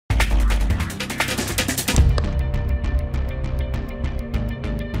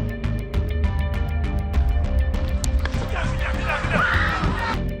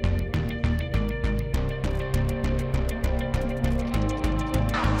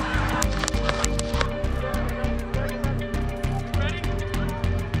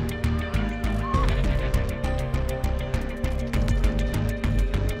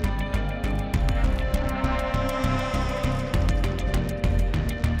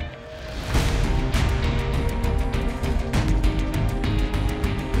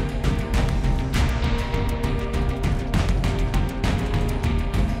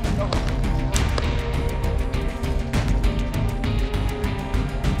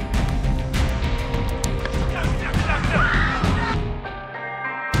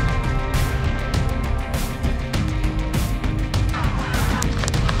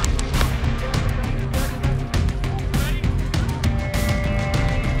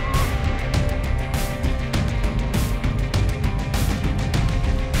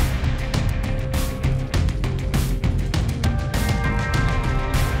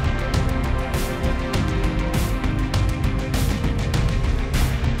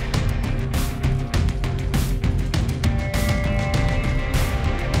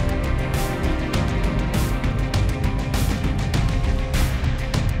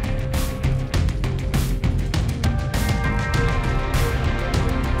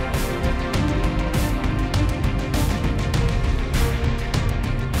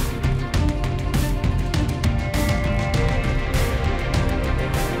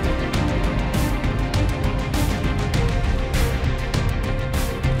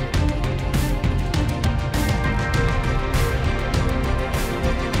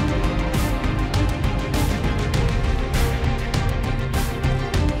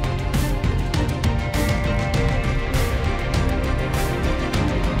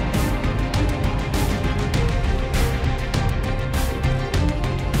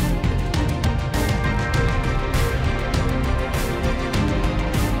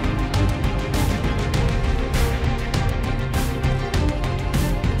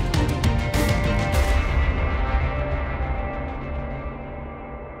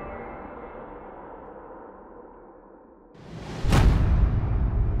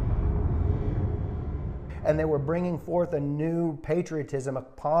and they were bringing forth a new patriotism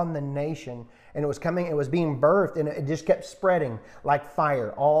upon the nation. And it was coming, it was being birthed, and it just kept spreading like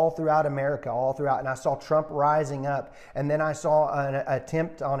fire all throughout America, all throughout. And I saw Trump rising up, and then I saw an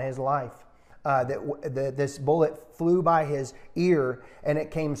attempt on his life. This bullet flew by his ear, and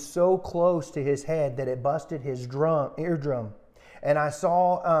it came so close to his head that it busted his eardrum. And I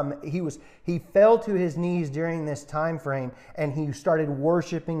saw he fell to his knees during this time frame, and he started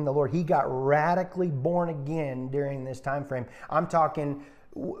worshiping the Lord. He got radically born again during this time frame. I'm talking,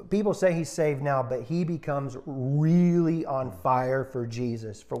 people say he's saved now, but he becomes really on fire for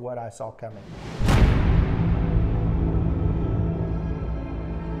Jesus, for what I saw coming.